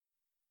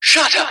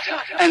Shut up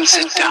and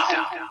sit down.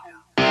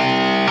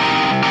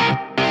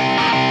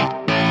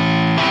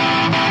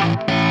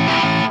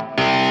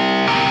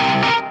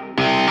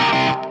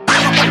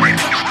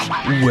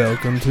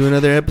 Welcome to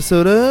another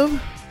episode of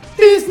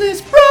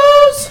Business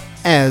Bros.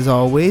 As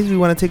always, we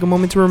want to take a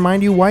moment to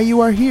remind you why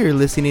you are here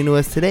listening to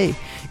us today.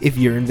 If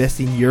you're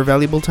investing your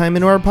valuable time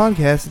into our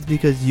podcast, it's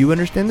because you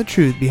understand the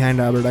truth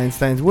behind Albert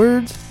Einstein's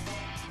words.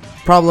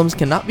 Problems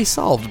cannot be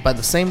solved by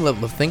the same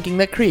level of thinking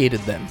that created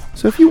them.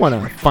 So if you want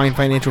to find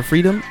financial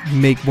freedom,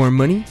 make more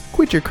money,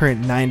 quit your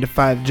current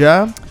 9-to-5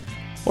 job,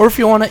 Or if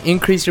you want to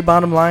increase your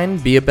bottom line,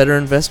 be a better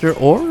investor,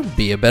 or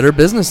be a better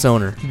business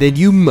owner, then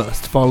you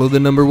must follow the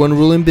number one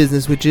rule in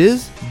business, which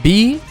is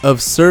be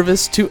of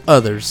service to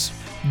others.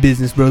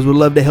 Business Bros would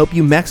love to help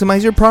you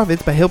maximize your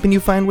profits by helping you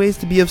find ways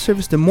to be of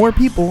service to more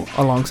people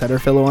alongside our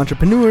fellow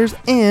entrepreneurs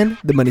and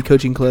the Money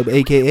Coaching Club,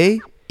 aka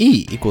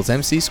E equals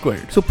MC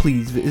squared. So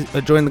please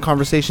join the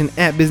conversation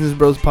at Business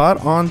Bros Pod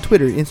on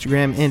Twitter,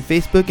 Instagram, and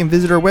Facebook, and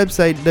visit our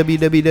website,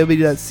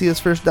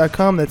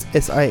 www.seeusfirst.com. That's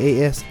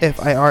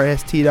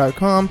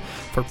SIASFIRST.com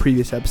for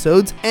previous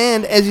episodes.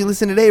 And as you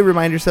listen today,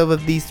 remind yourself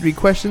of these 3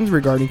 questions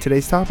regarding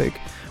today's topic.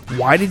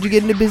 Why did you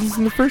get into business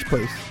in the first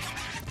place?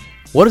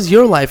 What does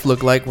your life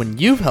look like when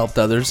you've helped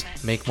others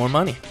make more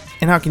money?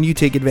 And how can you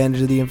take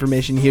advantage of the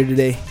information here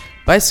today?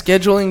 By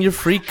scheduling your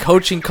free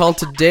coaching call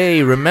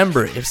today.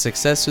 Remember, if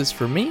success is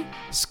for me,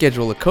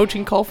 schedule a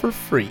coaching call for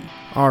free.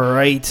 All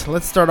right,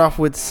 let's start off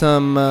with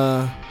some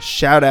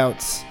shout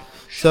outs.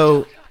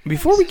 So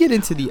before we get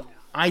into the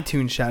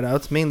iTunes shout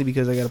outs, mainly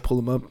because I got to pull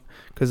them up,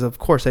 because of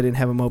course I didn't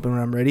have them open when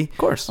I'm ready. Of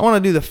course. I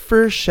want to do the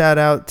first shout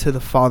out to the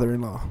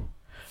father-in-law.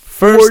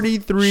 First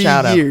 43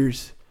 shout out.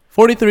 years.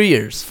 43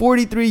 years.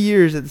 43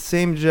 years at the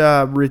same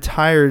job,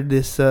 retired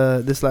this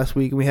last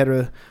week, and we had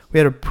a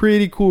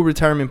pretty cool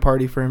retirement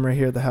party for him right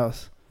here at the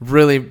house.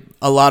 Really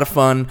a lot of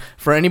fun.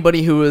 For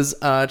anybody who is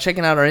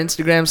checking out our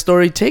Instagram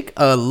story, take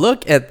a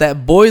look at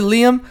that boy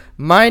Liam,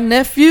 my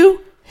nephew,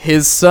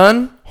 his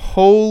son.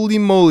 Holy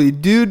moly,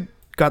 dude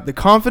got the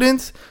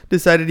confidence,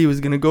 decided he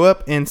was going to go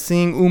up and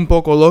sing Un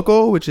Poco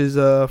Loco, which is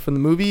from the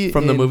movie.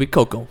 From the movie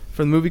Coco.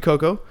 From the movie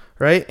Coco,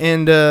 right?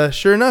 And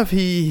sure enough,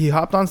 he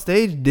hopped on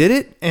stage, did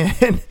it,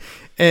 and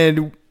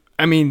did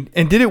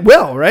it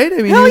well, right? I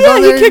mean, Hell yeah,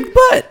 he kicked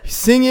butt.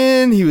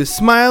 Singing, he was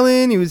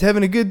smiling, he was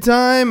having a good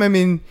time. I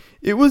mean,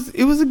 it was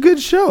a good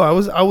show. I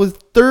was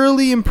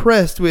thoroughly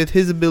impressed with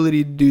his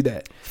ability to do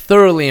that.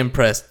 Thoroughly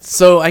impressed.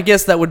 So I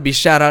guess that would be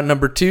shout out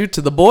number 2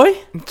 to the boy.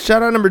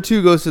 Shout out number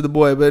 2 goes to the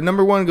boy, but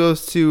number 1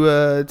 goes to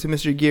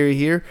Mr. Gary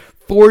here.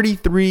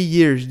 43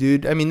 years,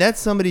 dude. I mean, that's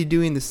somebody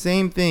doing the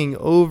same thing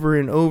over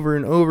and over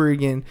and over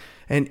again.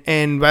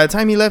 And by the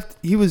time he left,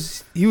 he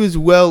was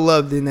well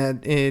loved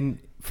in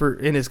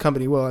his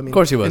company. Well, I mean, of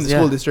course he was, in the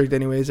school district,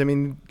 anyways. I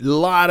mean, a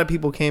lot of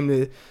people came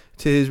to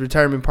his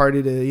retirement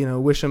party to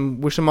wish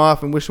him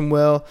off and wish him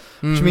well,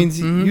 which means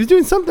he was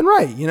doing something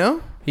right,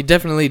 He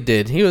definitely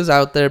did. He was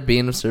out there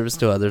being of service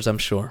to others, I'm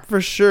sure. For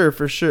sure.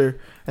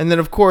 And then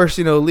of course,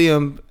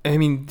 Liam. I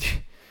mean,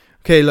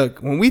 okay,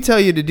 look, when we tell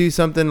you to do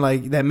something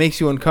like that makes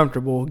you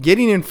uncomfortable,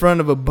 getting in front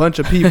of a bunch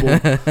of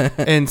people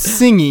and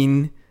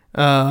singing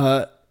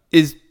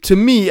is, to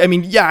me, I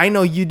mean, yeah, I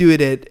know you do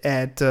it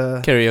at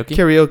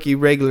karaoke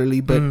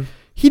regularly, but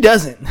he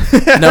doesn't.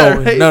 No,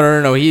 right?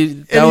 no.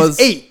 He's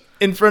 8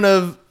 in front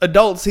of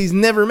adults he's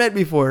never met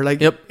before. Like,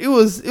 yep. It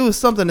was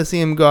something to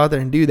see him go out there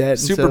and do that.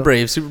 Super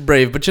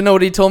brave. But you know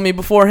what he told me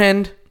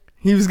beforehand?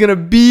 He was gonna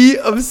be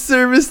of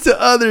service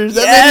to others.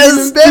 That yes, made it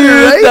even better,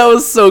 dude, right? That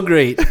was so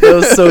great.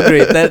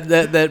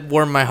 That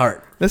warmed my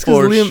heart. That's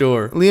because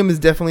sure. Liam is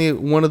definitely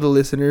one of the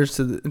listeners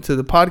to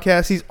the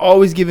podcast. He's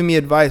always giving me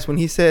advice when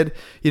he said,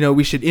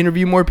 we should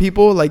interview more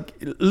people. Like,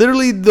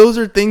 literally, those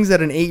are things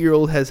that an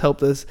 8-year-old has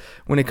helped us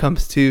when it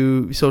comes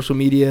to social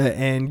media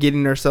and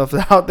getting ourselves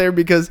out there,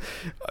 because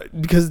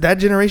that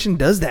generation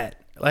does that.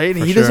 Right?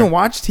 He doesn't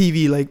watch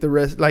TV like the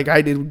rest, like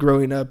I did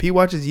growing up. He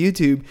watches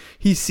YouTube.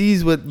 He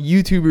sees what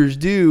YouTubers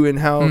do and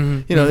how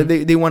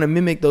they want to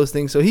mimic those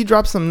things. So he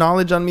drops some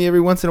knowledge on me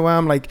every once in a while.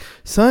 I'm like,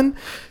 son,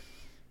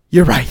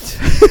 you're right.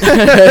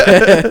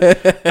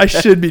 I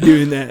should be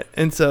doing that.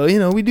 And so,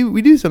 we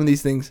do some of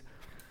these things.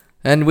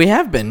 And we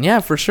have been, yeah,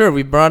 for sure.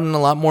 We brought in a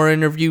lot more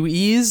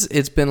interviewees.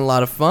 It's been a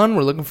lot of fun.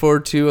 We're looking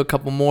forward to a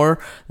couple more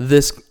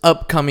this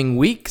upcoming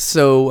week.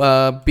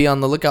 So be on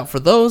the lookout for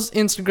those.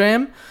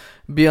 Instagram,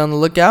 be on the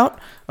lookout.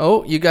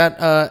 Oh, you got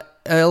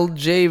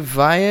LJ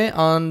Valle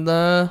on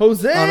our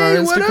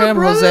Instagram. What up,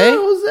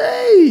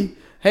 Jose.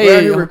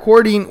 Hey,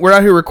 we're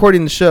out here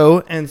recording the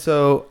show, and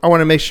so I want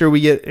to make sure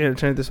we get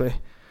turn it this way.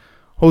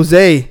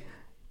 Jose,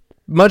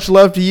 much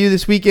love to you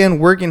this weekend,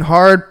 working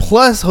hard.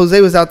 Plus,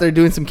 Jose was out there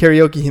doing some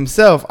karaoke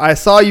himself. I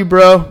saw you,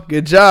 bro.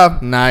 Good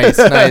job. Nice.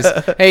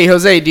 Hey,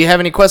 Jose, do you have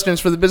any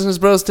questions for the Business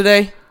Bros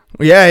today?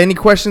 Yeah, any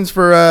questions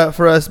for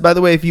us? By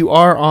the way, if you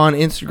are on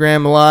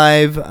Instagram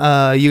Live,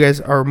 you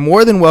guys are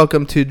more than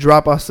welcome to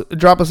drop us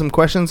some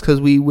questions, because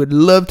we would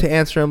love to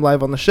answer them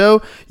live on the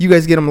show. You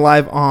guys get them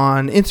live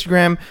on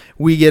Instagram.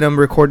 We get them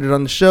recorded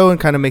on the show, and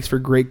kind of makes for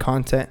great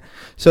content.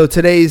 So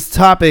today's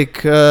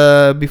topic,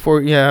 I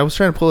was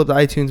trying to pull up the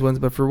iTunes ones,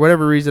 but for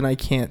whatever reason I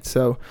can't.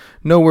 So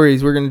no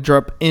worries. We're going to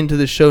drop into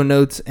the show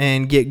notes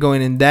and get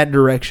going in that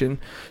direction.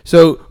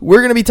 So we're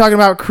going to be talking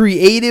about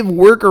creative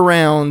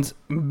workarounds,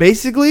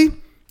 basically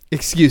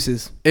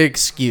excuses.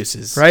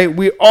 Excuses. Right?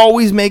 We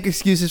always make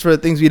excuses for the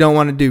things we don't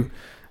want to do.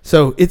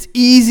 So it's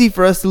easy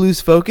for us to lose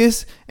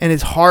focus, and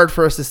it's hard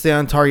for us to stay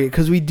on target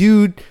because we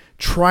do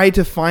try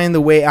to find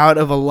the way out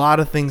of a lot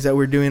of things that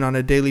we're doing on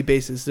a daily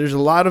basis. There's a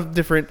lot of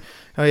different...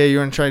 Oh, yeah, you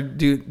want to try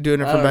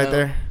doing it from back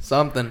there?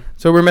 Something.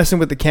 So we're messing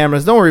with the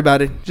cameras. Don't worry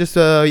about it. Just,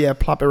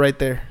 plop it right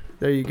there.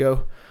 There you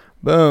go.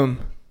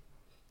 Boom.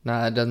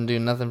 Nah, it doesn't do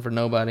nothing for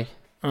nobody.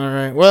 All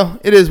right. Well,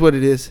 it is what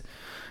it is.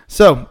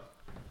 So,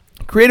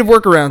 creative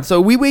workaround. So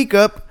we wake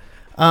up,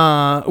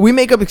 we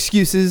make up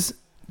excuses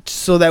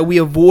so that we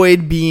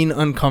avoid being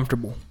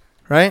uncomfortable,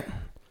 right?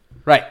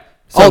 Right.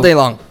 So, all day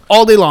long.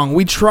 All day long.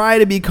 We try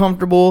to be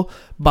comfortable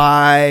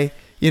by,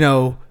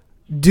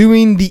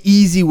 doing the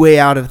easy way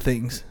out of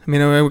things. I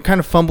mean, we're kind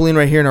of fumbling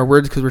right here in our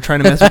words because we're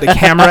trying to mess with the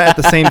camera at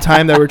the same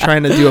time that we're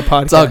trying to do a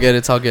podcast.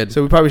 It's all good.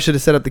 So we probably should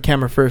have set up the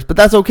camera first, but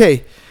that's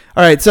okay.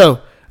 All right, so...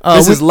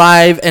 this is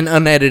live and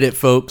unedited,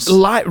 folks.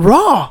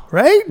 Raw,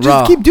 right?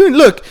 Just keep doing.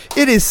 Look,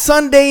 it is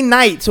Sunday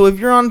night. So if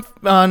you're on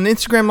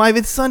Instagram Live,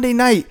 it's Sunday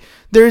night.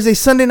 There is a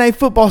Sunday night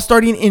football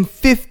starting in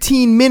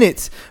 15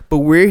 minutes, but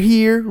we're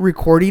here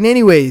recording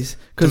anyways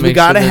because we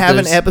got to have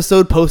an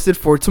episode posted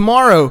for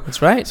tomorrow.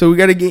 That's right. So we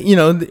got to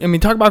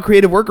get, talk about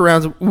creative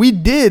workarounds. We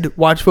did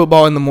watch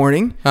football in the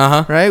morning,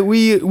 right?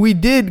 We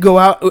did go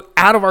out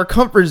of our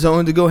comfort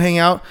zone to go hang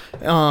out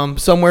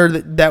somewhere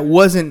that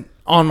wasn't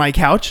on my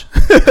couch,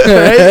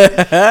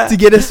 right? To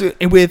get us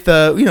with,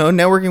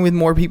 networking with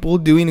more people,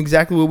 doing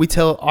exactly what we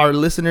tell our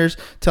listeners,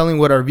 telling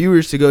what our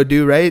viewers to go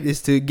do, right?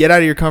 Is to get out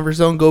of your comfort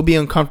zone, go be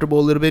uncomfortable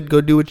a little bit, go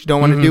do what you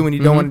don't want to do when you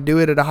don't want to do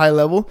it at a high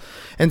level.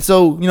 And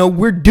so,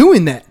 we're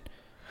doing that.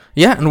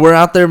 Yeah, and we're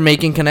out there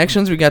making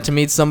connections. We got to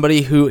meet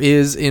somebody who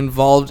is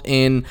involved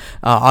in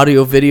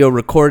audio, video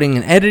recording,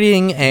 and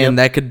editing, and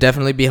that could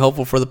definitely be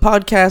helpful for the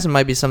podcast. It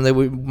might be something that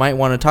we might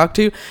want to talk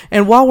to.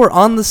 And while we're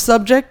on the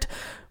subject,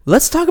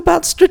 let's talk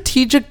about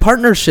strategic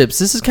partnerships.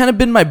 This has kind of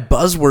been my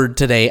buzzword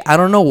today. I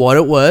don't know what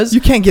it was.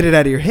 You can't get it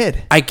out of your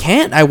head. I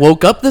can't. I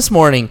woke up this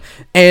morning.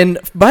 And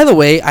by the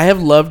way, I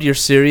have loved your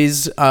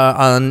series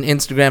on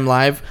Instagram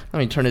Live. Let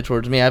me turn it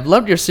towards me. I've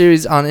loved your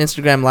series on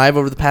Instagram Live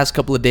over the past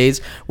couple of days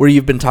where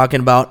you've been talking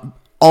about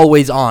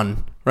always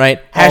on, right?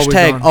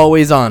 Hashtag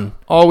always on.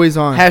 Always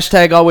on.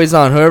 Hashtag always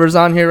on. Whoever's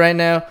on here right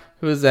now,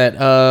 who is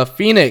that?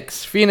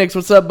 Phoenix. Phoenix,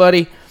 what's up,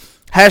 buddy?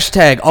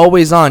 Hashtag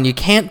always on. You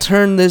can't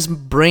turn this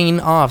brain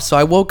off. So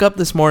I woke up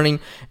this morning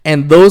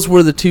and those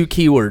were the two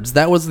keywords.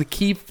 That was the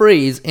key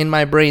phrase in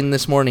my brain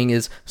this morning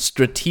is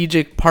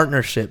strategic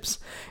partnerships.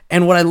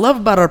 And what I love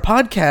about our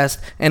podcast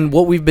and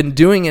what we've been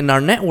doing in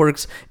our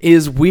networks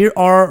is we're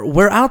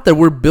out there.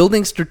 We're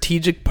building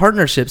strategic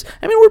partnerships.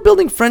 I mean, we're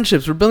building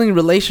friendships. We're building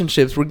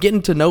relationships. We're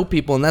getting to know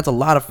people, and that's a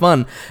lot of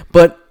fun.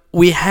 But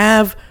we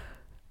have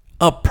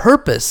a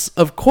purpose,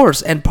 of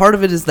course, and part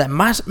of it is that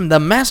the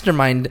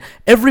mastermind,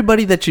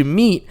 everybody that you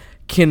meet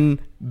can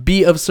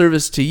be of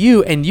service to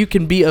you, and you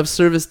can be of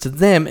service to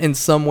them in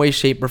some way,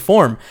 shape, or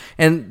form.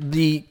 And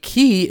the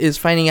key is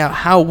finding out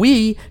how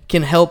we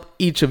can help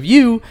each of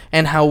you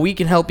and how we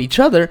can help each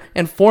other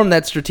and form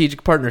that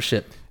strategic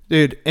partnership.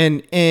 Dude,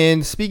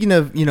 and speaking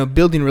of,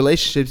 building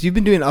relationships, you've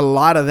been doing a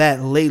lot of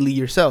that lately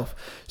yourself.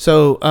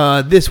 So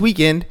this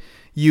weekend,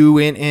 you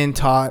went and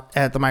taught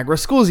at the micro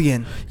schools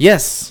again.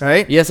 Yes.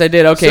 Right? Yes, I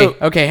did. Okay.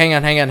 Okay.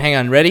 Hang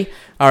on. Ready?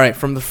 All right.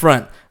 From the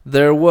front,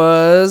 there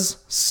was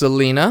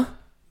Selena.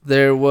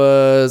 There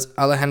was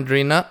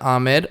Alejandrina,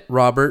 Ahmed,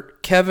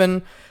 Robert,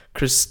 Kevin,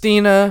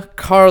 Christina,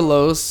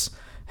 Carlos,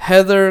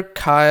 Heather,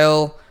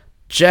 Kyle,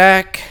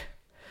 Jack.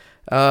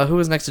 Who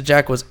was next to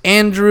Jack was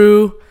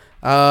Andrew.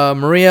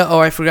 Maria,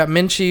 I forgot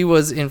Minchie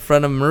was in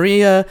front of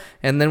Maria,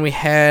 and then we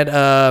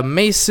had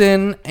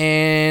Mason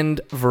and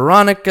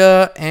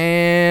Veronica,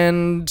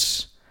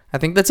 and I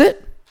think that's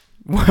it.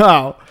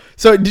 Wow.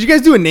 So did you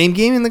guys do a name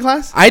game in the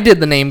class? I did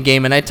the name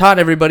game, and I taught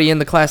everybody in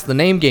the class the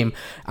name game.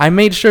 I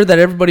made sure that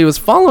everybody was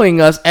following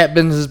us at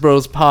Business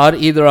Bros Pod,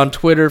 either on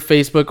Twitter,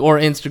 Facebook, or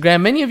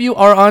Instagram. Many of you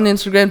are on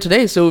Instagram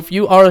today, so if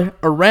you are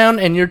around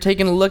and you're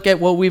taking a look at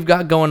what we've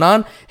got going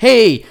on,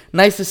 hey,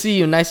 nice to see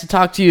you. Nice to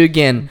talk to you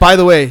again. By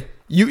the way,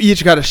 you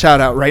each got a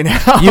shout out right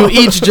now. You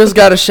each just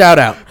got a shout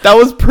out. That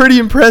was pretty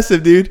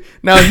impressive, dude.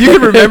 Now, if you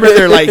can remember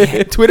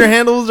their Twitter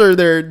handles or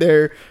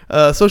their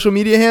social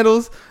media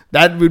handles,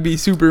 that would be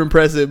super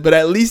impressive. But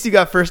at least you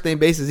got first name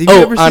basis.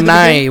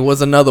 Anai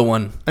was another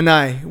one.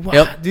 Anai. Wow,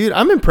 yep. Dude,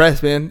 I'm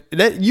impressed, man.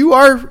 That you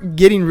are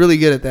getting really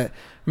good at that.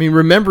 I mean,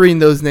 remembering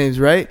those names,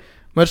 right?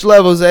 Much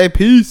love, Jose.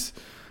 Peace.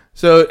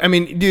 So, I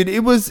mean, dude,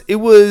 it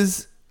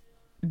was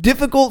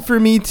difficult for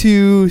me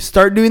to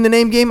start doing the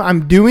name game.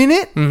 I'm doing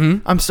it.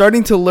 Mm-hmm. I'm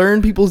starting to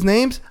learn people's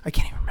names. I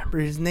can't even remember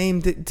his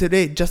name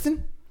today.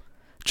 Justin?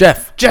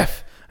 Jeff.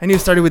 I knew it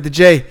started with the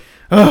J.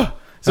 Ugh.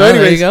 So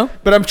anyways, there you go.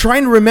 But I'm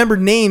trying to remember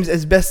names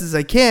as best as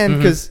I can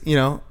because,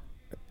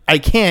 I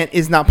can't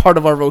is not part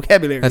of our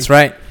vocabulary. That's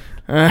right.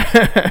 All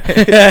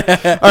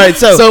right,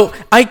 So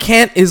I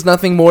can't is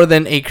nothing more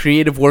than a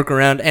creative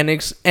workaround and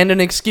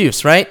an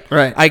excuse, right?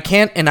 Right. I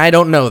can't and I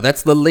don't know.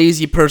 That's the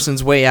lazy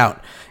person's way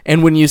out.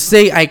 And when you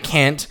say I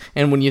can't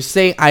and when you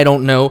say I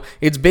don't know,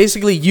 it's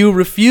basically you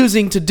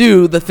refusing to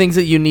do the things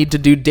that you need to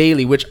do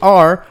daily, which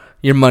are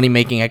your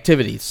money-making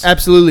activities.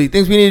 Absolutely.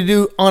 Things we need to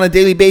do on a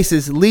daily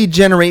basis: lead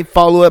generate,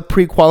 follow up,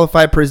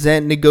 pre-qualify,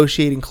 present,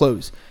 negotiate, and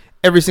close.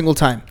 Every single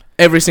time.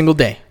 Every single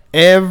day.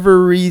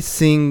 Every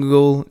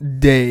single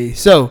day.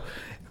 So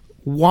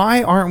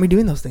why aren't we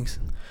doing those things?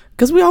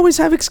 Because we always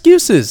have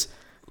excuses.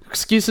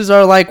 Excuses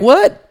are like,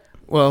 what?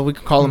 Well, we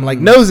can call them like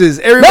noses.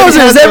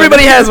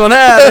 Everybody has one.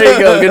 Ah, there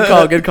you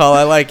go. Good call.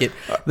 I like it.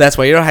 That's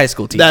why you're a high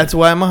school teacher. That's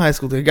why I'm a high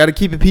school teacher. Got to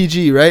keep it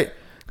PG, right?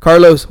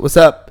 Carlos, what's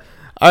up?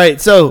 All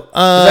right, so Is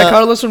that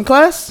Carlos from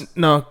class?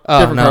 No, Oh,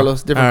 different no.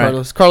 Carlos. Different All right.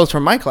 Carlos. Carlos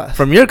from my class.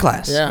 From your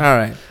class? Yeah. All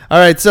right. All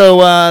right,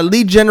 so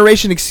lead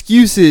generation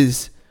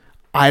excuses.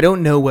 I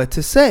don't know what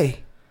to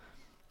say.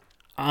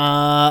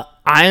 I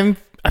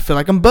feel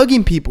like I'm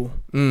bugging people.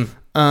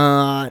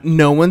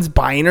 No one's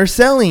buying or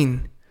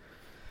selling.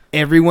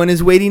 Everyone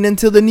is waiting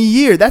until the new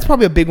year. That's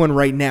probably a big one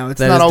right now. It's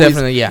That not is always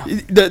definitely, yeah.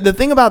 The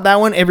thing about that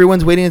one,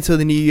 everyone's waiting until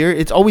the new year.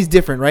 It's always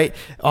different, right?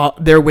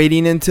 They're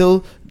waiting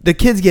until the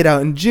kids get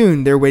out in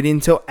June. They're waiting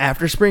until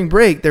after spring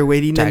break. They're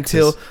waiting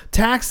until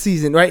tax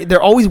season, right?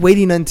 They're always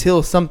waiting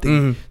until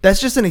something.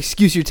 That's just an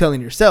excuse you're telling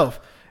yourself.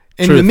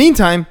 In Truth. the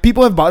meantime,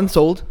 people have bought and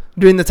sold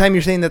during the time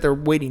you're saying that they're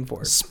waiting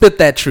for it. Spit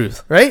that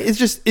truth. Right? It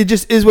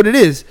just is what it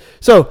is.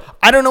 So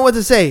I don't know what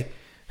to say.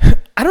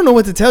 I don't know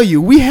what to tell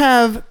you. We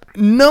have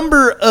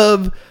number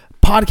of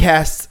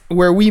podcasts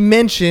where we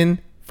mention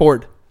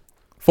Ford,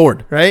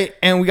 right?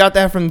 And we got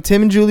that from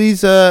Tim and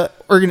Julie's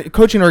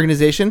coaching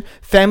organization,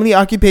 Family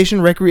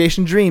Occupation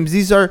Recreation Dreams.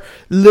 These are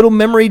little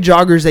memory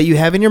joggers that you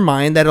have in your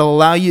mind that'll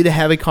allow you to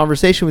have a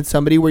conversation with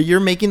somebody where you're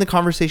making the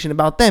conversation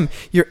about them.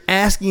 You're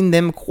asking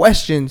them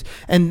questions,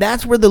 and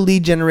that's where the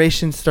lead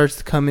generation starts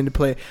to come into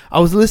play. I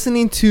was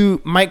listening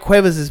to Mike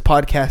Cuevas'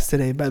 podcast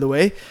today, by the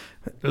way.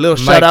 A little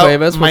shout out,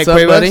 Cuevas. Mike What's up,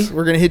 Cuevas. buddy?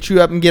 We're gonna hit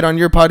you up and get on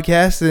your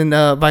podcast, and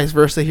vice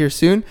versa here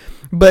soon.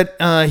 But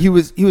he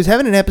was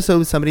having an episode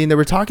with somebody, and they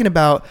were talking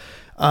about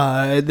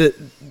the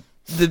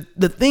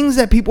things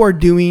that people are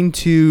doing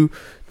to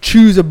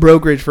choose a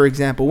brokerage. For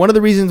example, one of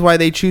the reasons why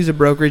they choose a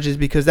brokerage is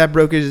because that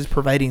brokerage is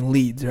providing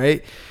leads,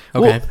 right?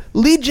 Okay. Well,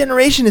 lead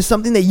generation is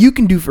something that you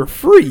can do for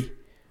free.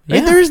 Right?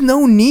 Yeah. There is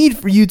no need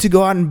for you to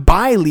go out and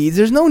buy leads.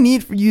 There's no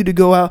need for you to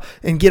go out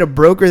and get a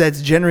broker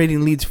that's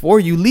generating leads for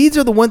you. Leads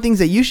are the one things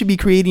that you should be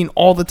creating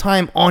all the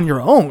time on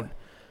your own,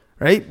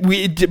 right?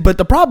 But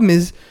the problem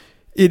is,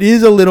 it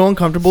is a little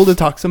uncomfortable to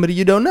talk to somebody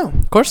you don't know.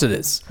 Of course it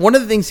is. One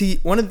of the things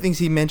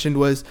he mentioned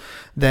was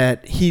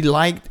that he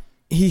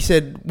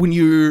said when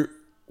you're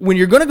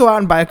going to go out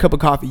and buy a cup of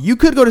coffee, you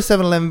could go to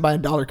 7-Eleven and buy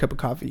 $1 cup of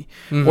coffee,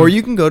 or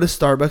you can go to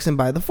Starbucks and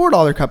buy the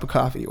 $4 cup of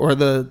coffee, or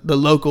the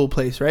local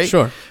place, right?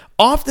 Sure.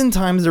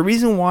 Oftentimes, the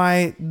reason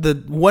why the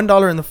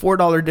 $1 and the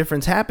 $4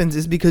 difference happens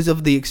is because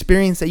of the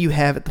experience that you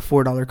have at the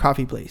 $4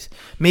 coffee place.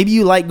 Maybe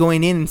you like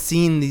going in and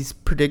seeing these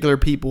particular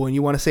people and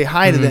you want to say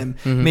hi to them.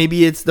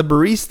 Maybe it's the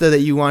barista that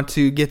you want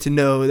to get to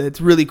know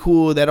that's really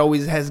cool, that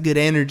always has good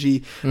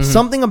energy.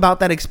 Something about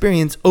that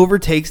experience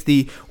overtakes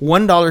the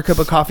 $1 cup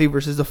of coffee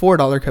versus the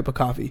 $4 cup of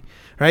coffee.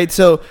 Right?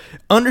 So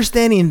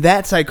understanding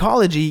that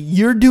psychology,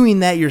 you're doing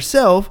that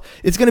yourself.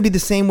 It's going to be the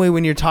same way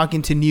when you're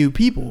talking to new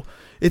people.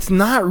 It's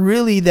not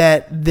really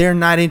that they're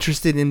not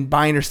interested in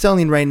buying or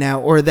selling right now,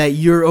 or that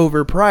you're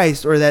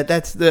overpriced, or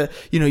that's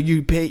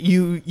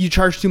you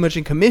charge too much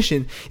in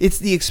commission. It's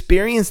the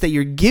experience that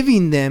you're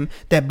giving them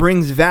that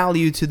brings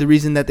value to the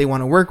reason that they want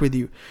to work with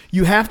you.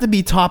 You have to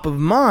be top of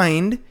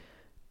mind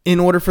in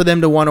order for them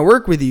to want to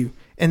work with you.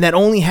 And that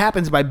only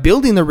happens by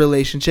building the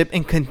relationship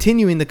and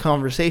continuing the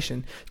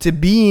conversation, to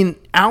being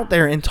out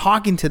there and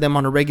talking to them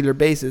on a regular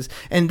basis.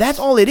 And that's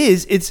all it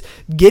is. It's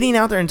getting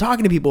out there and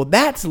talking to people.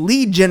 That's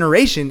lead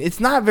generation. It's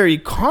not very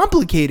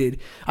complicated.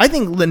 I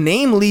think the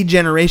name lead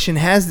generation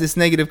has this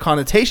negative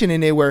connotation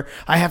in it where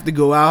I have to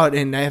go out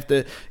and I have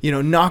to,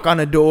 knock on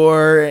a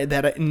door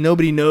that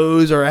nobody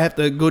knows, or I have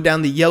to go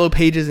down the yellow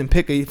pages and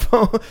pick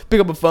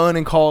up a phone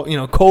and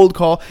call, cold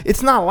call.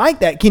 It's not like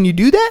that. Can you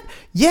do that?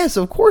 Yes,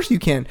 of course you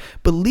can.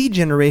 But lead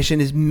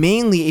generation is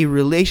mainly a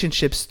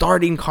relationship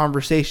starting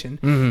conversation.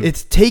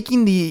 It's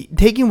taking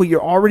what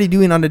you're already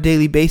doing on a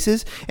daily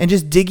basis and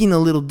just digging a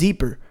little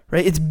deeper,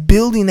 right? It's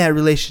building that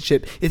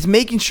relationship. It's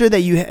making sure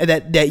that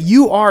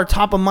you are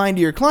top of mind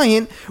to your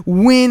client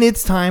when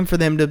it's time for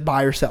them to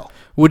buy or sell.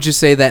 Would you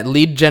say that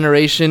lead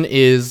generation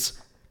is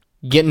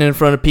getting in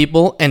front of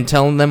people and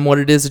telling them what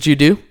it is that you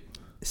do?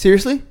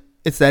 Seriously?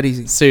 It's that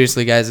easy.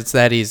 Seriously, guys, it's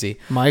that easy.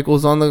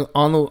 Michael's on the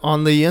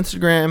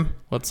Instagram.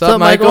 What's up,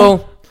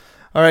 Michael?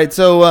 All right,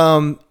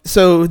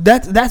 so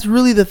that's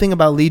really the thing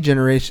about lead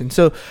generation.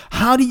 So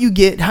how do you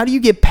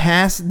get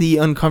past the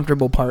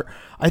uncomfortable part?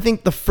 I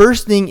think the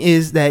first thing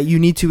is that you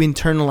need to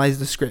internalize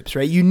the scripts,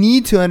 right? You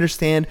need to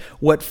understand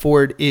what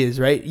Ford is,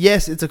 right?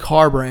 Yes, it's a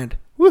car brand.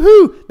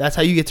 Woohoo! That's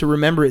how you get to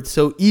remember it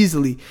so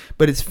easily.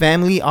 But it's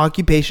family,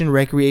 occupation,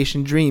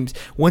 recreation, dreams.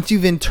 Once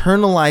you've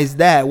internalized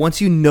that, once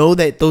you know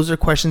that those are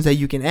questions that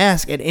you can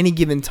ask at any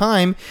given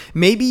time,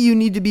 maybe you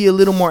need to be a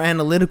little more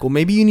analytical.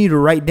 Maybe you need to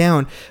write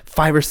down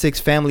 5 or 6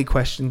 family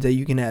questions that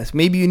you can ask.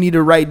 Maybe you need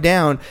to write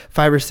down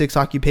 5 or 6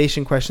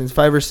 occupation questions,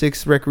 5 or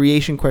 6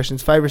 recreation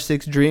questions, 5 or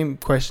 6 dream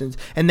questions,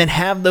 and then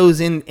have those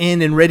in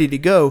and ready to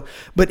go.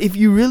 But if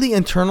you really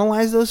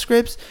internalize those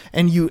scripts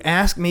and you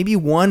ask maybe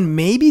 1,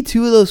 maybe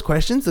 2 of those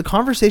questions, the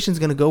conversation is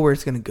going to go where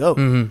it's going to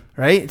go,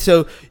 right?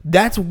 So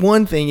that's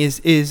one thing is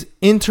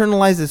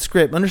internalize the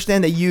script.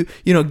 Understand that you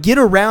get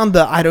around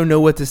the I don't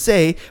know what to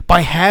say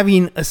by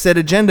having a set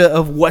agenda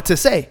of what to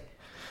say.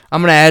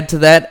 I'm going to add to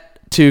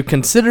that to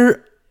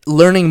consider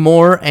learning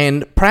more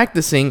and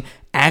practicing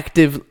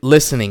active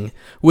listening,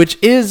 which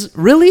is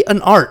really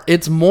an art.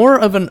 It's more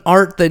of an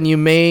art than you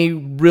may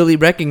really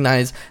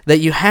recognize, that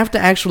you have to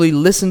actually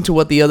listen to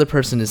what the other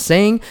person is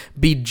saying,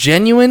 be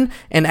genuine,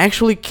 and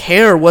actually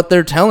care what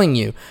they're telling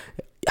you.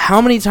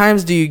 How many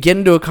times do you get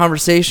into a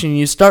conversation,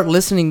 you start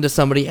listening to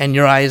somebody, and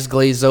your eyes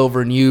glaze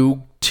over and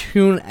you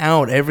tune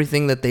out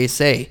everything that they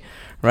say,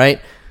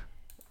 right?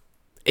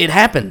 It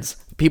happens.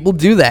 People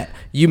do that.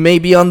 You may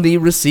be on the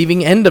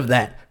receiving end of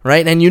that.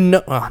 Right, and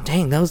oh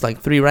dang, that was like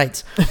 3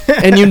 rights.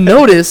 And you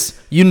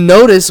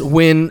notice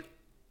when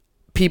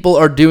people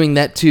are doing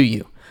that to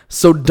you.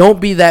 So don't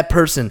be that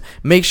person.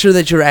 Make sure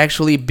that you're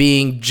actually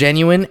being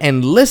genuine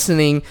and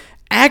listening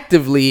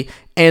actively,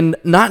 and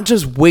not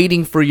just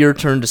waiting for your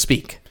turn to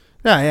speak.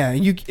 No, yeah,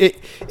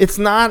 it's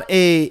not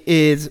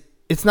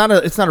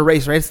a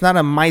race, right? It's not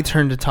a my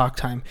turn to talk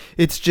time.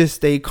 It's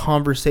just a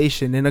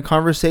conversation. And a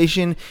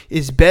conversation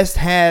is best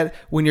had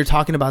when you're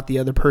talking about the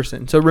other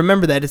person. So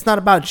remember that. It's not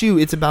about you.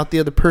 It's about the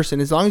other person.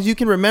 As long as you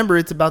can remember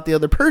it's about the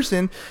other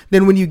person,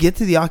 then when you get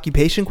to the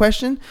occupation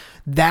question,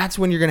 that's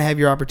when you're going to have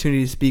your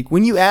opportunity to speak.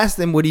 When you ask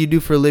them, what do you do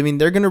for a living?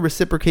 They're going to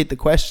reciprocate the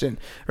question,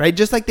 right?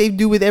 Just like they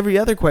do with every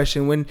other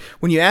question. When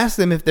you ask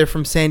them if they're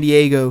from San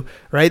Diego,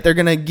 right? They're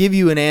going to give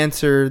you an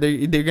answer.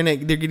 They're going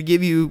to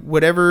give you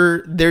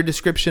whatever their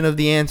description of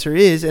the answer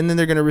is, and then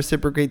they're going to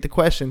reciprocate the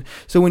question.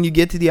 So when you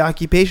get to the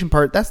occupation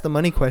part, that's the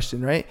money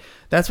question, right?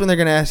 That's when they're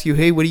going to ask you,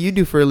 hey, what do you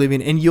do for a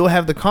living? And you'll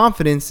have the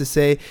confidence to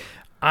say,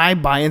 I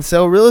buy and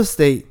sell real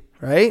estate.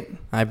 Right?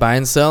 I buy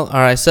and sell, or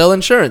I sell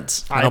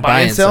insurance. I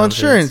buy and sell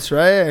insurance,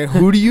 right?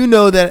 Who do you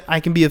know that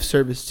I can be of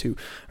service to?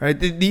 Right?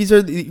 These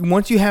are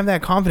once you have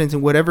that confidence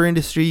in whatever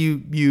industry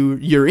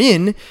you're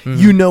in,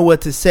 you know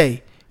what to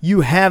say.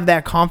 You have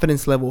that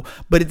confidence level,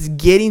 but it's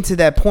getting to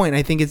that point.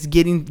 I think it's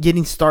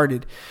getting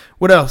started.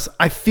 What else?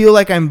 I feel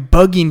like I'm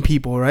bugging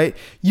people, right?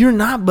 You're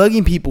not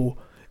bugging people.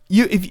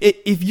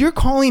 If you're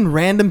calling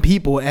random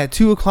people at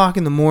 2:00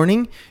 in the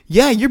morning,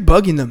 yeah, you're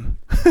bugging them,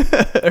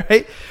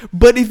 right?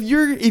 But if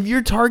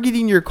you're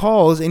targeting your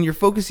calls and you're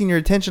focusing your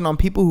attention on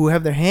people who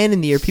have their hand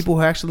in the air, people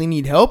who actually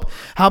need help,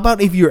 how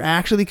about if you're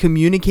actually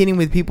communicating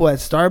with people at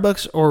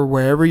Starbucks or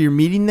wherever you're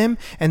meeting them,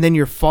 and then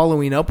you're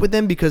following up with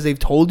them because they've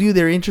told you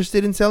they're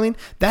interested in selling?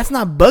 That's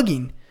not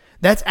bugging.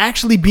 That's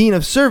actually being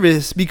of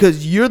service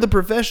because you're the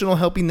professional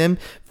helping them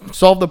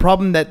solve the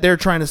problem that they're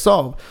trying to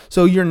solve.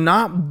 So you're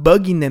not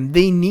bugging them.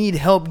 They need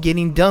help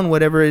getting done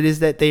whatever it is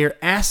that they are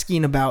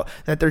asking about,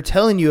 that they're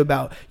telling you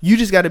about. You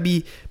just got to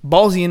be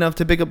ballsy enough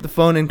to pick up the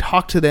phone and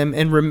talk to them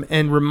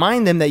and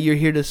remind them that you're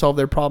here to solve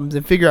their problems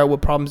and figure out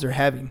what problems they're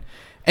having.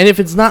 And if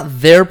it's not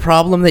their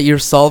problem that you're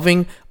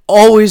solving,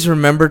 always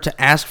remember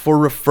to ask for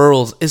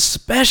referrals,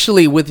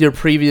 especially with your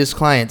previous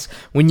clients.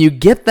 When you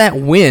get that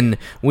win,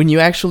 when you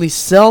actually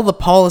sell the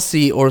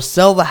policy or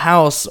sell the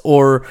house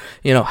or,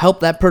 help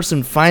that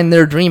person find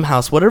their dream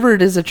house, whatever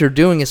it is that you're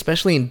doing,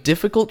 especially in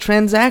difficult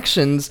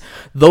transactions,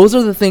 those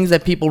are the things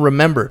that people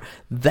remember.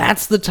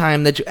 That's the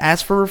time that you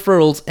ask for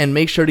referrals and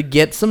make sure to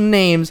get some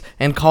names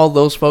and call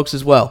those folks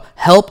as well.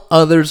 Help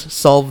others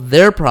solve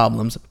their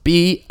problems.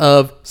 Be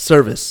of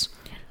service.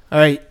 All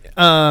right.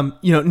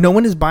 No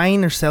one is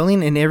buying or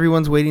selling and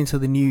everyone's waiting until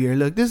the new year.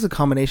 Look, this is a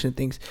combination of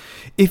things.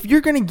 If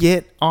you're going to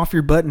get off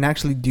your butt and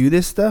actually do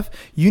this stuff,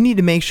 you need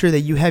to make sure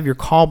that you have your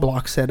call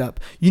block set up.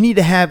 You need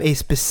to have a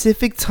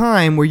specific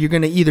time where you're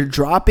going to either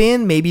drop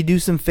in, maybe do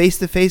some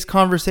face-to-face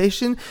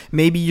conversation.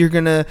 Maybe you're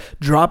going to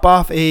drop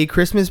off a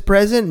Christmas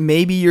present.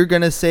 Maybe you're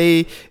going to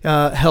say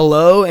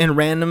hello and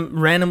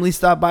randomly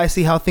stop by,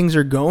 see how things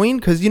are going.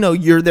 Because,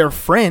 you're their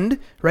friend,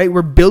 right?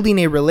 We're building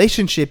a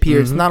relationship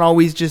here. It's not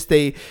always just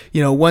a,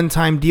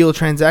 one-time deal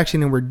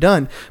transaction and we're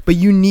done. But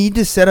you need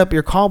to set up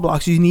your call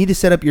blocks. You need to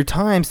set up your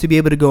times to be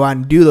able to go out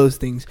and do those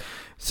things.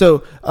 So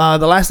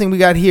the last thing we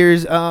got here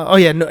is,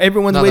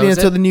 everyone's waiting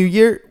until the new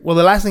year. Well,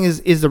 the last thing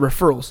is the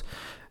referrals.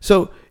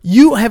 So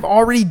you have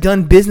already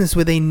done business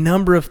with a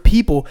number of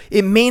people.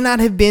 It may not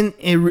have been,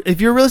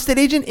 if you're a real estate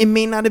agent, it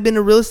may not have been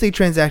a real estate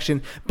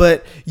transaction,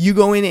 but you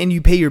go in and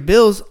you pay your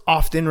bills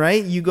often,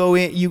 right? You go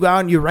out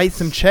and you write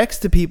some checks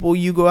to people.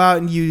 You go out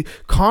and you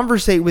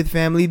conversate with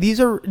family. These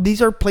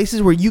are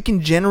places where you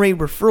can generate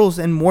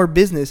referrals and more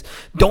business.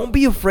 Don't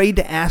be afraid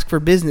to ask for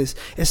business,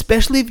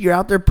 especially if you're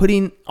out there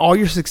putting all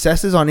your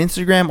successes on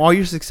Instagram, all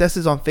your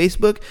successes on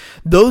Facebook.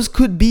 Those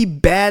could be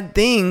bad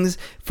things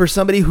for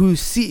somebody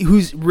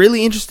who's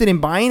really interested in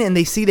buying, and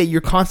they see that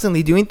you're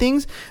constantly doing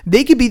things.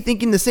 They could be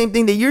thinking the same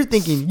thing that you're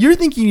thinking. You're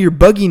thinking you're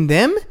bugging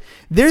them.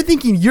 They're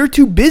thinking you're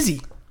too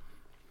busy.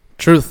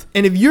 Truth.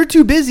 And if you're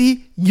too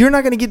busy, you're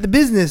not going to get the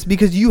business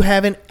because you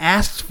haven't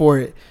asked for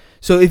it.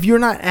 So if you're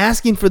not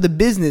asking for the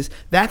business,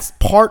 that's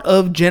part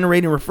of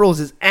generating referrals,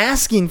 is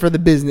asking for the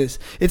business.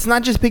 It's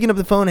not just picking up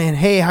the phone and,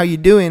 hey, how you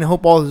doing?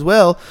 Hope all is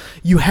well.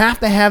 You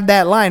have to have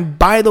that line.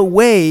 By the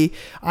way,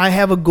 I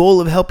have a goal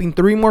of helping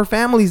 3 more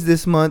families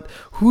this month.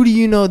 Who do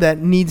you know that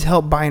needs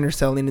help buying or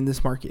selling in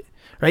this market?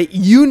 Right?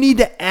 You need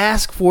to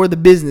ask for the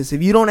business.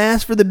 If you don't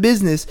ask for the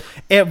business,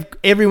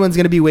 everyone's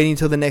going to be waiting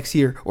until the next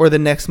year or the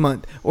next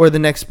month or the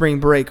next spring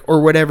break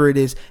or whatever it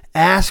is.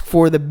 Ask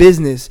for the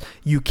business.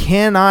 You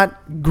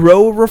cannot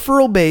grow a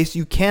referral base.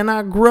 You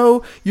cannot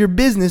grow your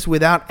business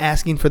without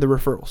asking for the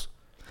referrals.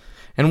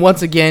 And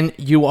once again,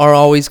 you are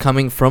always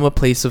coming from a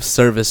place of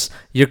service.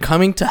 You're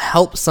coming to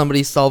help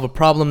somebody solve a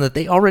problem that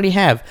they already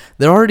have.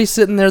 They're already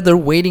sitting there, they're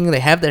waiting, they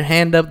have their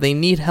hand up, they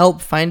need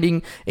help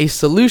finding a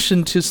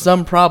solution to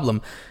some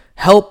problem.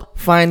 Help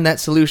find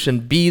that solution,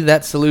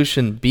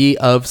 be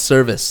of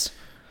service.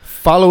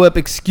 Follow-up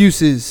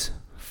excuses.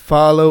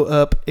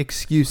 Follow-up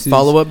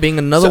being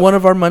another one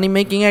of our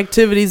money-making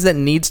activities that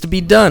needs to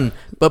be done,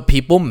 but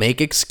people make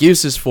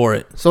excuses for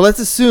it. So let's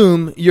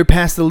assume you're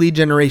past the lead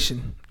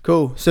generation.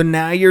 Cool. So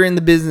now you're in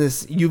the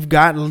business. You've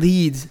got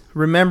leads.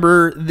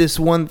 Remember this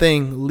one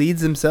thing.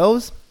 Leads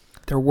themselves,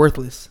 they're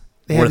worthless.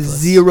 They have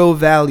zero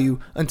value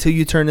until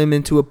you turn them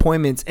into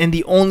appointments. And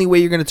the only way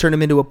you're going to turn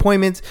them into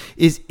appointments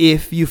is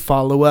if you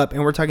follow up.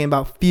 And we're talking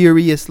about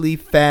furiously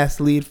fast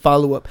lead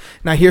follow-up.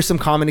 Now, here's some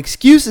common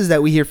excuses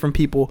that we hear from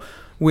people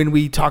when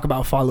we talk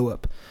about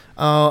follow-up.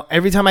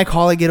 Every time I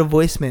call, I get a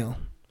voicemail.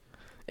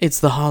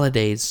 It's the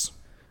holidays.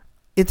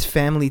 It's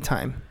family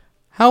time.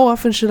 How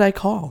often should I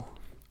call?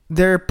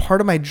 They're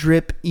part of my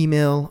drip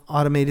email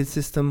automated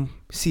system,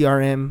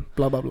 CRM,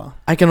 blah, blah, blah.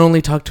 I can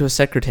only talk to a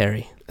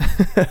secretary.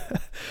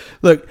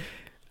 Look,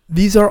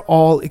 these are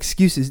all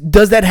excuses.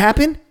 Does that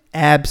happen?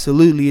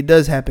 Absolutely, it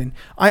does happen.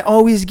 I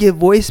always get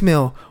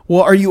voicemail.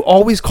 Well, are you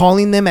always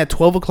calling them at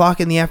 12 o'clock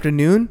in the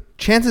afternoon?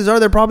 Chances are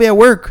they're probably at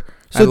work.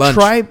 So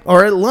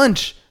or at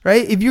lunch,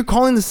 right? If you're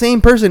calling the same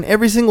person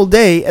every single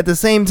day at the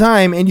same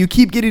time and you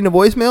keep getting a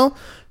voicemail,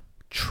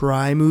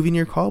 try moving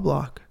your call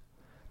block.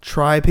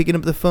 Try picking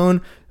up the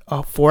phone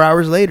 4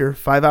 hours later,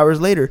 5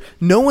 hours later.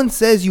 No one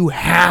says you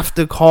have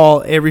to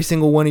call every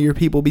single one of your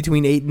people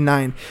between 8 and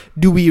 9.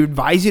 Do we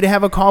advise you to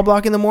have a call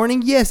block in the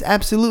morning? Yes,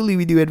 absolutely.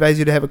 We do advise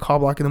you to have a call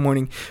block in the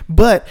morning.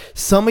 But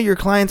some of your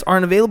clients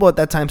aren't available at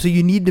that time. So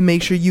you need to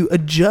make sure you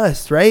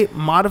adjust, right?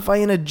 Modify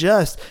and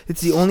adjust.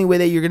 It's the only way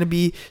that you're going to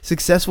be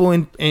successful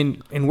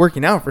in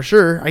working out for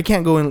sure. I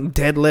can't go and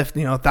deadlift,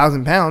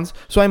 1,000 pounds.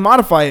 So I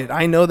modify it.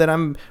 I know that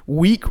I'm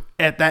weak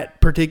at that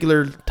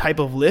particular type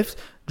of lift.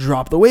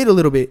 Drop the weight a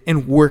little bit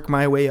and work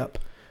my way up,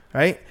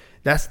 right?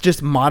 That's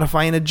just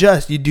modify and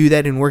adjust. You do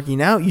that in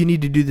working out. You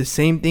need to do the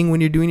same thing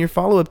when you're doing your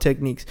follow-up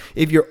techniques.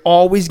 If you're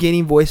always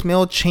getting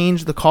voicemail,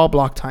 change the call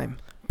block time.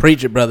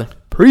 Preach it, brother.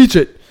 Preach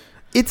it.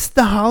 It's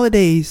the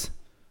holidays.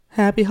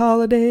 Happy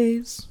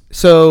holidays.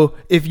 So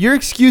if your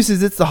excuse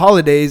is it's the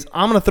holidays,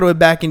 I'm going to throw it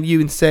back into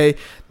you and say,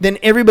 then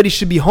everybody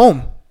should be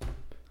home.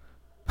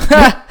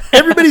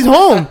 Everybody's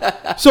home.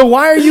 So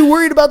why are you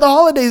worried about the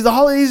holidays? The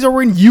holidays are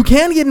when you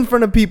can get in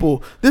front of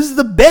people. This is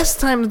the best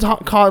time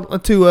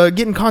to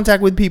get in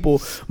contact with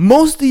people.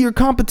 Most of your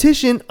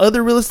competition,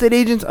 other real estate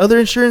agents, other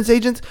insurance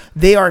agents,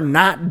 they are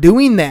not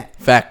doing that.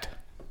 Fact.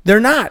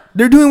 They're not.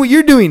 They're doing what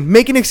you're doing,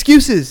 making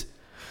excuses.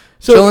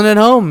 So, chilling at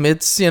home.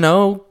 It's,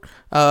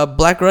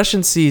 Black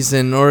Russian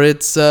season, or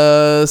it's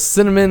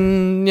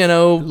cinnamon,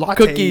 lattes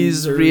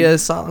cookies,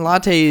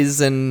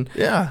 lattes, and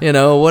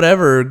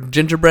whatever,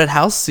 gingerbread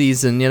house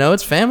season.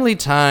 It's family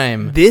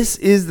time. This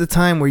is the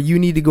time where you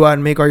need to go out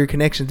and make all your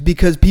connections,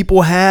 because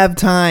people have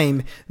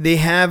time. They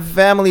have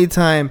family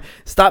time.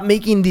 Stop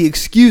making the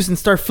excuse and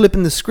start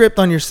flipping the script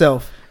on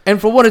yourself. And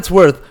for what it's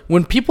worth,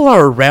 when people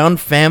are around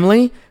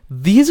family,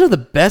 these are the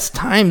best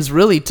times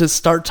really to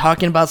start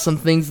talking about some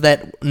things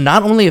that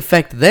not only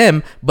affect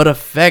them, but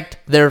affect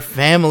their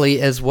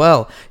family as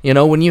well.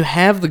 When you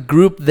have the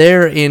group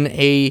there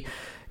in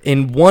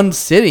one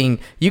sitting,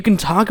 you can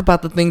talk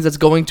about the things that's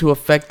going to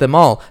affect them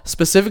all.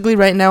 Specifically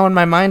right now in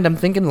my mind, I'm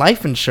thinking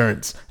life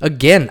insurance.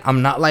 Again,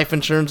 I'm not life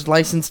insurance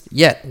licensed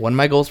yet. One of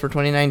my goals for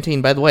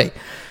 2019, by the way.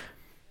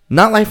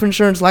 Not life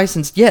insurance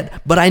licensed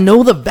yet, but I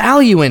know the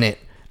value in it.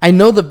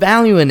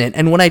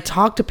 And when I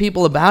talk to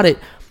people about it,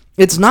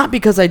 It's not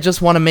because I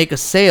just want to make a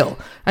sale.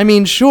 I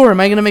mean, sure,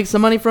 am I going to make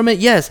some money from it?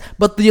 Yes.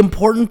 But the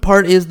important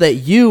part is that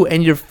you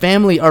and your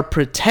family are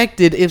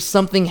protected if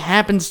something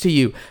happens to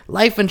you.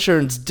 Life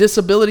insurance,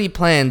 disability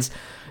plans,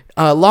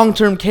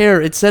 long-term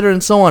care, etc.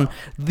 and so on.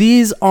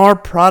 These are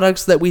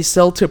products that we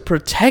sell to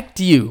protect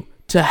you,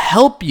 to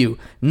help you,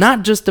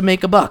 not just to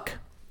make a buck.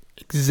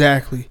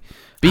 Exactly.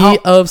 Be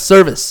of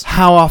service.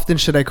 How often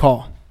should I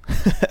call?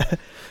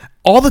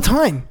 All the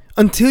time.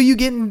 Until you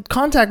get in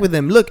contact with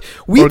them. Look,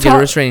 get a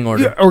restraining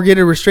order. Or get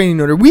a restraining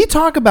order. We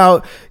talk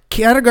about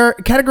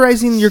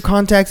categorizing your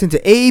contacts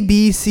into A,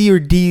 B, C, or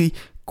D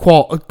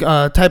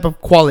type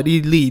of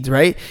quality leads,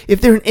 right?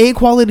 If they're an A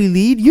quality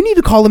lead, you need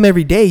to call them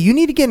every day. You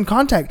need to get in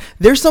contact.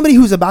 There's somebody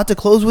who's about to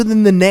close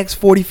within the next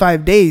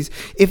 45 days.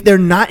 If they're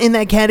not in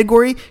that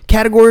category,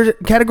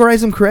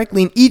 categorize them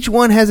correctly, and each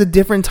one has a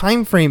different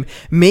time frame.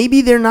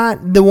 Maybe they're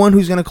not the one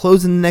who's going to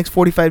close in the next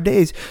 45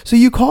 days. So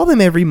you call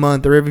them every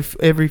month or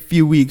every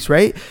few weeks,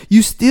 right?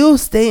 You still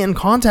stay in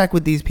contact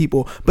with these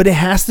people, but it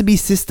has to be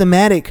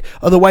systematic.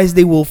 Otherwise,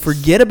 they will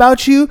forget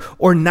about you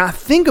or not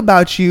think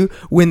about you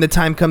when the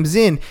time comes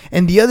in.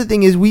 And the other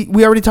thing is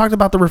we already talked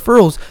about the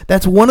referrals.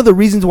 That's one of the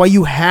reasons why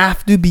you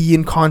have to be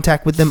in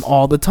contact with them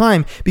all the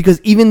time,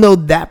 because even though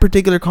that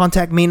particular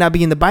contact may not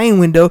be in the buying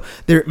window,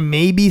 there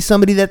may be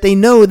somebody that they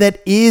know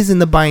that is in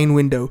the buying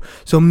window.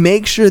 So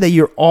make sure that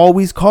you're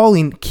always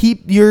calling.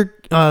 Keep your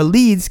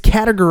leads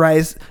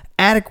categorized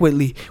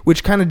adequately,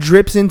 which kind of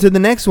drips into the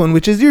next one,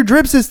 which is your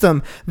drip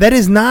system. That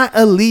is not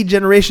a lead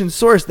generation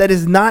source. That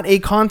is not a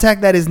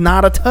contact. That is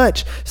not a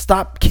touch.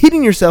 Stop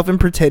kidding yourself and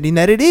pretending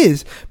that it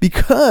is,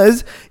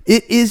 because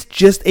it is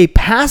just a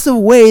passive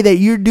way that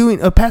you're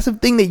doing, a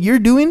passive thing that you're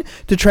doing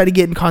to try to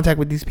get in contact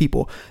with these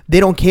people. They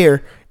don't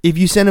care. If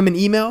you send them an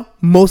email,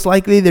 most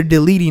likely they're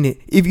deleting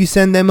it. If you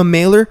send them a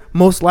mailer,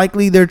 most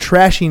likely they're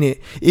trashing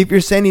it. If you're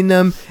sending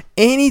them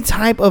any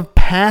type of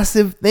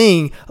passive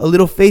thing, a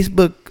little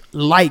Facebook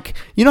like,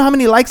 you know how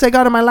many likes I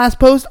got on my last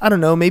post? I don't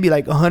know, maybe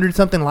like 100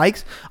 something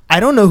likes. I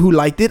don't know who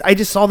liked it. I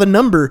just saw the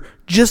number,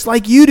 just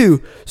like you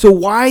do. So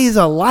why is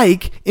a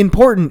like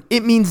important?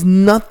 It means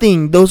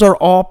nothing. Those are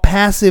all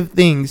passive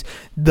things.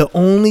 The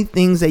only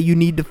things that you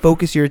need to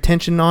focus your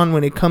attention on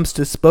when it comes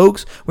to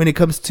spokes, when it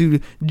comes to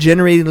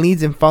generating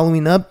leads and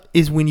following up,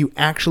 is when you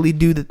actually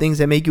do the things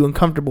that make you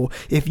uncomfortable.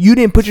 If you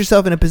didn't put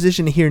yourself in a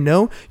position to hear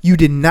no, you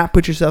did not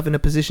put yourself in a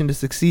position to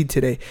succeed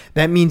today.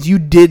 That means you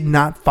did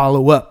not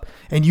follow up.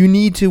 And you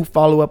need to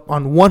follow up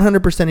on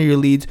 100% of your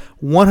leads,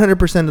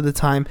 100% of the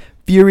time,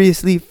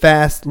 furiously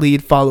fast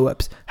lead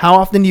follow-ups. How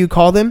often do you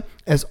call them?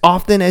 As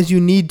often as you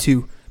need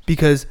to,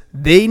 because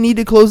they need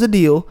to close a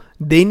deal.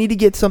 They need to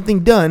get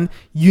something done.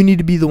 You need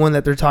to be the one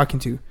that they're talking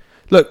to.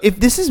 Look, if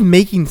this is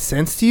making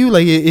sense to you,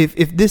 like if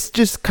this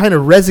just kind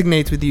of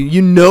resonates with you,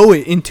 you know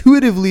it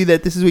intuitively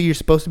that this is what you're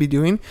supposed to be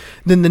doing,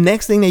 then the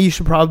next thing that you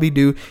should probably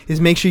do is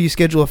make sure you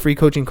schedule a free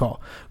coaching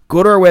call.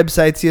 Go to our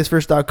website,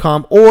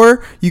 csfirst.com,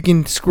 or you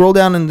can scroll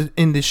down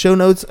in the show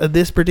notes of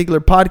this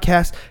particular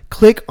podcast.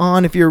 Click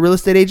on, if you're a real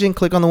estate agent,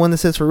 click on the one that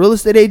says for real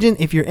estate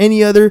agent. If you're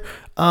any other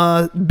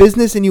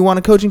business and you want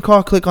a coaching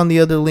call, click on the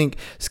other link.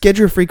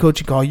 Schedule a free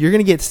coaching call. You're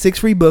going to get 6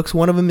 free books.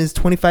 One of them is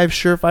 25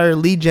 surefire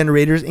lead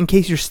generators in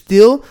case you're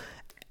still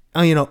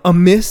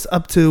amiss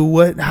up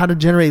to how to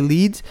generate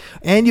leads,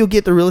 and you'll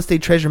get the real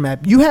estate treasure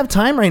map. You have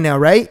time right now,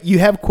 right? You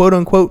have quote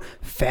unquote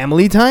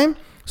family time.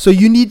 So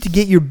you need to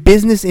get your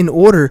business in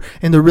order,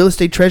 and the real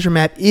estate treasure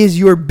map is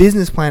your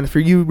business plan for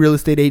you real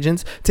estate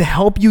agents to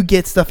help you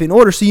get stuff in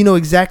order, so you know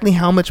exactly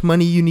how much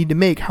money you need to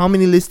make, how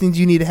many listings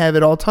you need to have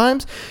at all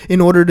times in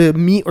order to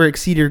meet or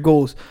exceed your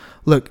goals.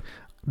 Look,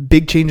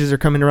 big changes are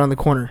coming around the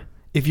corner.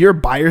 If you're a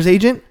buyer's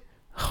agent,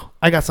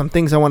 I got some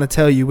things I want to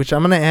tell you, which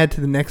I'm going to add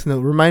to the next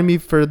note. Remind me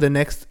for the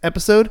next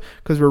episode,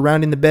 because we're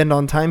rounding the bend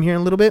on time here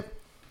in a little bit.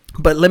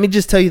 But let me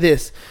just tell you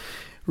this.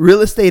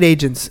 Real estate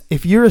agents,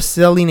 if you're a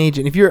selling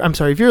agent, if you're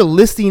a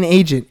listing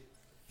agent,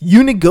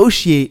 you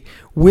negotiate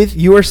with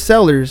your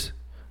sellers,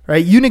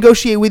 right? You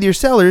negotiate with your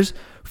sellers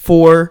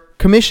for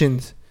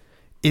commissions.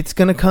 It's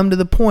going to come to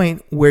the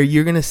point where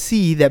you're going to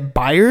see that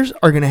buyers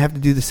are going to have to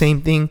do the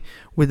same thing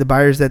with the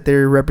buyers that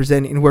they're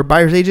representing, and where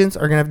buyers agents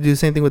are going to have to do the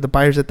same thing with the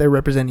buyers that they're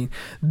representing.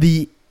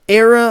 The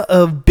era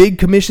of big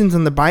commissions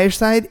on the buyer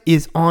side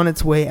is on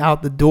its way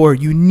out the door.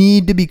 You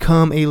need to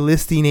become a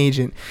listing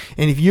agent.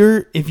 And if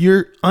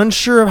you're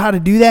unsure of how to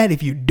do that,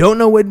 if you don't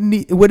know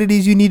what it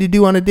is you need to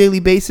do on a daily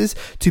basis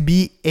to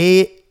be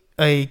a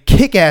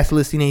kick-ass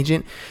listing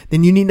agent,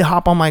 then you need to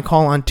hop on my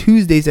call on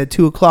Tuesdays at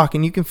 2:00,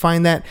 and you can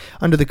find that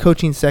under the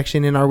coaching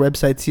section in our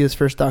website,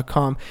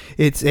 csfirst.com.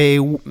 It's a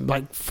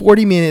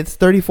 40 minutes.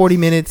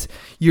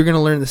 You're going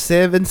to learn the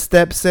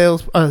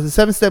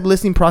 7-step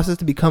listing process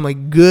to become a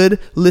good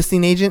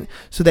listing agent,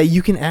 so that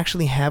you can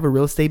actually have a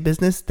real estate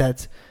business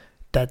that's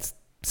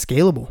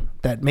scalable,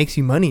 that makes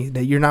you money,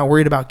 that you're not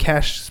worried about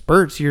cash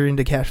spurts, you're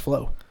into cash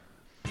flow.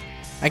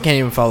 I can't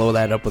even follow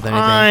that up with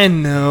anything. I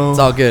know. It's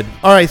all good.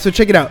 All right, so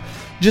check it out.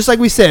 Just like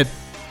we said,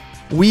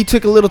 we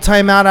took a little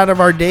time out of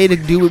our day to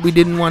do what we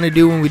didn't want to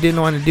do when we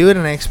didn't want to do it,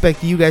 and I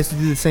expect you guys to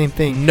do the same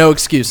thing. No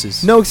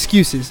excuses. No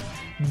excuses.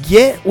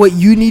 Get what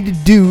you need to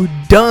do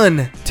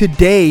done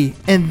today,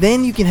 and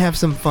then you can have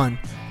some fun.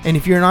 And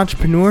if you're an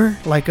entrepreneur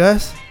like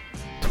us,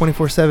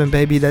 24/7,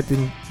 baby, that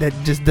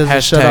just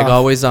doesn't shut off. Hashtag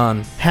always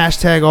on.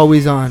 Hashtag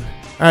always on.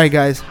 All right,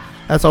 guys.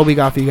 That's all we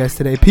got for you guys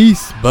today.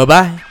 Peace.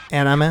 Bye-bye.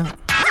 And I'm out.